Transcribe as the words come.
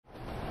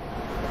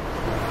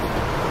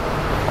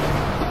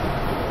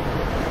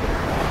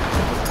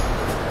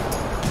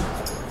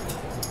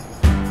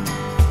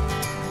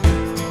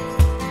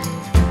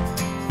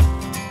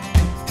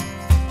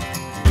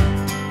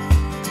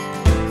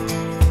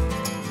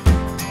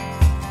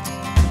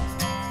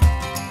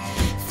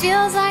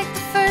feels like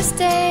the first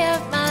day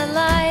of my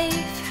life.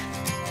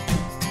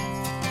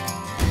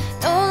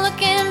 No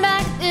looking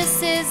back,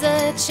 this is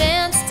a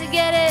chance to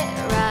get it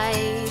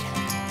right.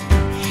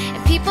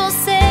 And people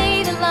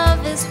say that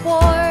love is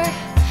war,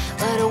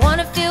 but I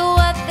wanna feel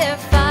what they're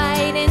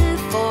fighting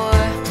for,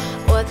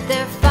 what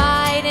they're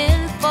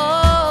fighting for.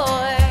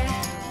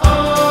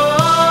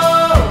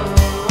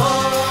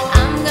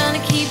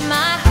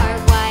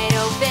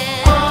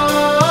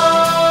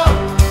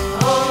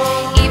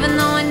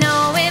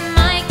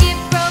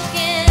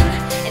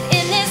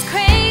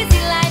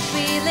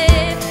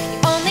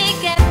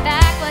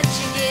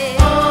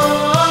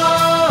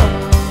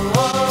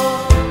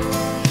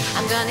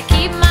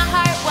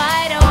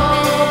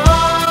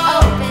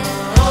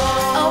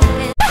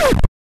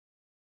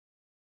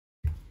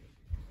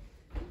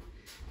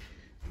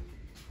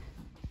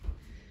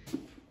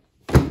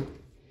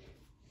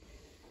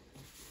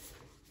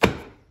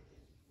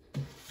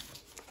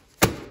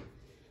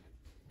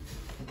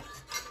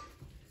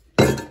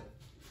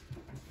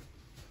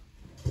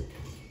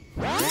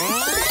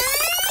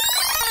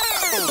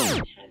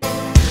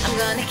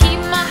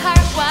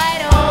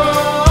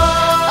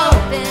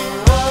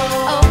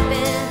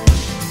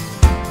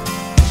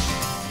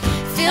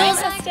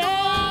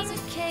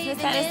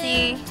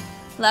 Hennessey,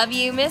 love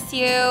you, miss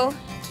you.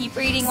 Keep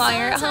reading while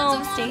you're at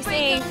home. Stay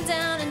safe.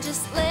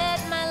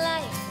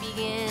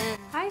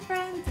 Hi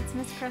friends, it's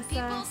Miss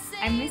Kuresa.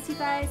 I miss you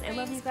guys. I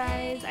love you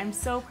guys. I'm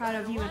so proud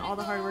of you and all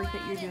the hard work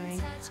that you're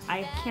doing.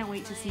 I can't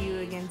wait to see you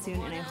again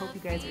soon, and I hope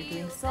you guys are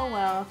doing so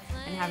well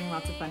and having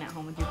lots of fun at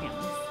home with your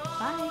families.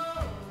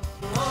 Bye.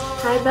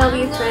 Hi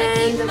Bellevue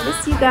friends, I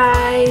miss you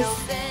guys.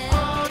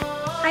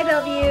 Hi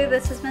Bellevue,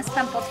 this is Miss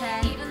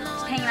Templeton.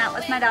 Just hanging out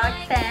with my dog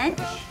Finch.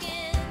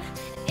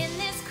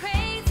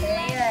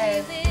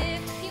 There he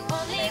is.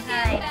 Say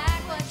hi.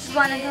 Just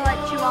wanted to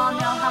let you all know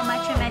how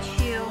much I miss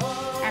you,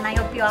 and I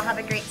hope you all have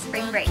a great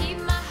spring break. I'm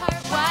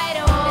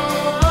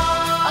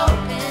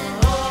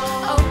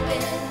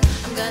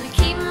gonna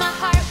keep my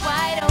heart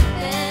wide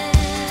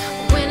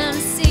open when I'm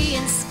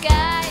seeing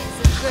skies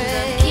of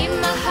gray. Keep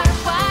my heart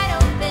wide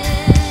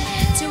open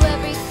to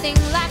everything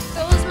life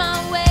throws my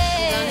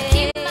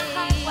way.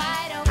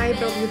 Hi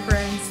Bellevue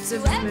friends, this is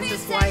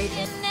Mrs. White.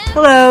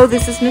 Hello,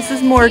 this is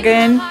Mrs.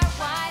 Morgan.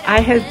 I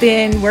have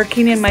been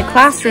working in my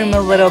classroom a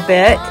little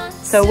bit.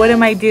 So what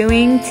am I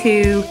doing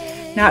to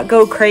not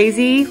go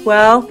crazy?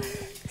 Well,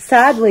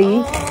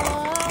 sadly,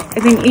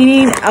 I've been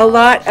eating a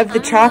lot of the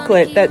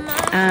chocolate that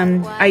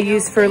I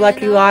use for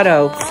Lucky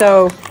Lotto.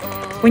 So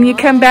when you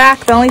come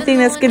back, the only thing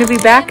that's going to be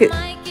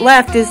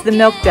left is the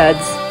Milk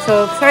Duds.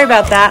 So sorry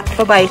about that.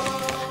 Bye-bye.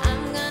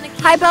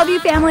 Hi Bellevue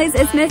families,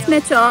 it's Miss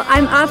Mitchell.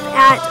 I'm up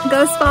at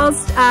Ghost Falls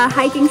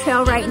hiking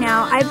trail right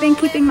now. I've been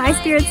keeping my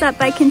spirits up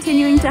by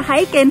continuing to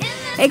hike and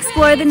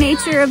explore the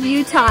nature of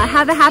Utah.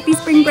 Have a happy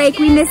spring break.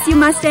 We miss you,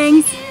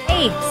 Mustangs.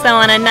 Hey, so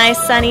on a nice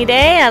sunny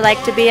day, I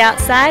like to be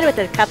outside with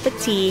a cup of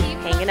tea,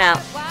 hanging out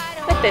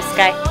with this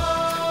guy.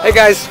 Hey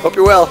guys, hope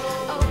you're well.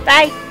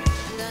 Bye.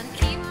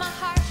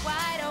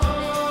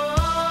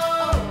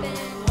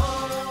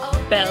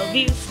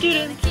 Bellevue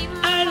students,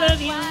 I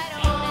love you,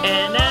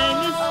 and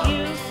I miss you.